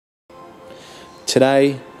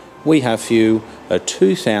Today we have for you a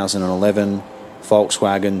 2011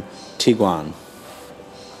 Volkswagen Tiguan.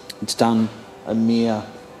 It's done a mere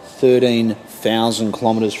 13,000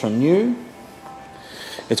 kilometres from new.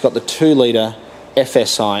 It's got the 2-litre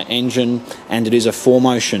FSI engine and it is a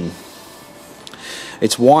 4Motion.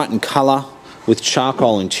 It's white in colour with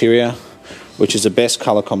charcoal interior, which is the best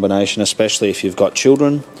colour combination, especially if you've got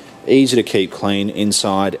children. Easy to keep clean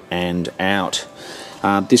inside and out.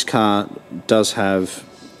 This car does have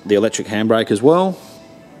the electric handbrake as well.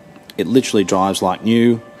 It literally drives like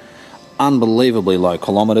new. Unbelievably low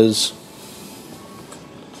kilometres.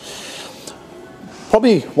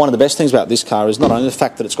 Probably one of the best things about this car is not only the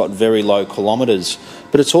fact that it's got very low kilometres,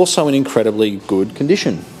 but it's also in incredibly good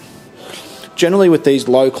condition. Generally with these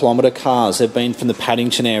low kilometre cars, they've been from the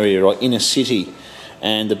Paddington area or inner city,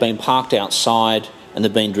 and they've been parked outside and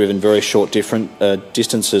they've been driven very short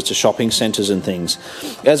distances to shopping centres and things.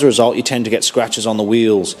 As a result, you tend to get scratches on the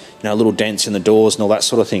wheels, little dents in the doors and all that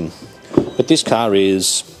sort of thing. But this car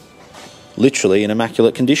is literally in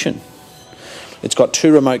immaculate condition. It's got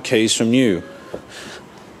 2 remote keys from new.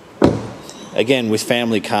 Again, with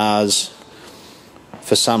family cars,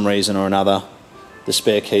 for some reason or another, the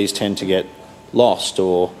spare keys tend to get lost,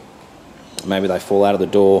 or maybe they fall out of the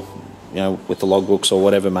door, with the logbooks or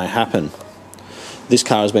whatever may happen. This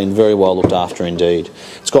car has been very well looked after indeed.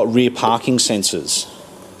 It's got rear parking sensors.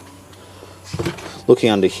 Looking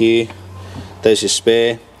under here, there's your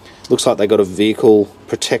spare. Looks like they got a vehicle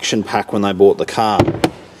protection pack when they bought the car.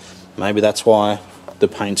 Maybe that's why the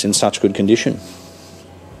paint's in such good condition.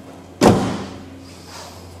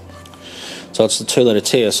 So it's the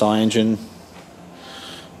 2-litre TSI engine.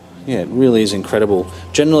 Yeah, it really is incredible.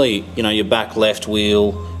 Generally, your back left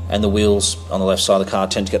wheel and the wheels on the left side of the car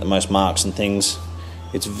tend to get the most marks and things.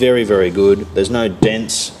 It's very, very good. There's no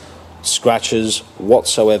dents, scratches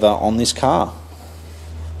whatsoever on this car.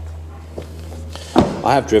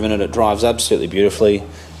 I have driven it. It drives absolutely beautifully.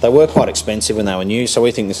 They were quite expensive when they were new, so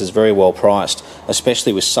we think this is very well priced,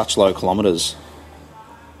 especially with such low kilometres.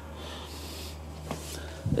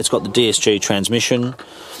 It's got the DSG transmission,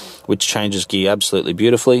 which changes gear absolutely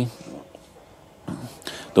beautifully.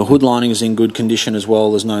 The hood lining is in good condition as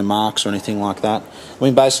well. There's no marks or anything like that.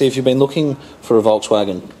 Basically, if you've been looking for a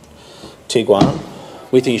Volkswagen Tiguan,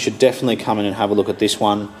 we think you should definitely come in and have a look at this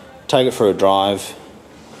one. Take it for a drive.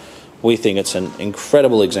 We think it's an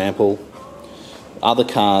incredible example. Other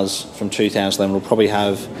cars from 2011 will probably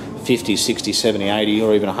have 50, 60, 70, 80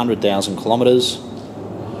 or even 100,000 kilometres.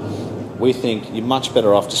 We think you're much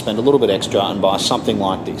better off to spend a little bit extra and buy something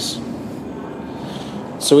like this.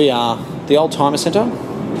 So we are the Oldtimer Centre.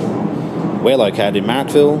 We're located in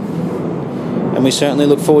Marrickville, and we certainly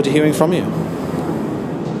look forward to hearing from you.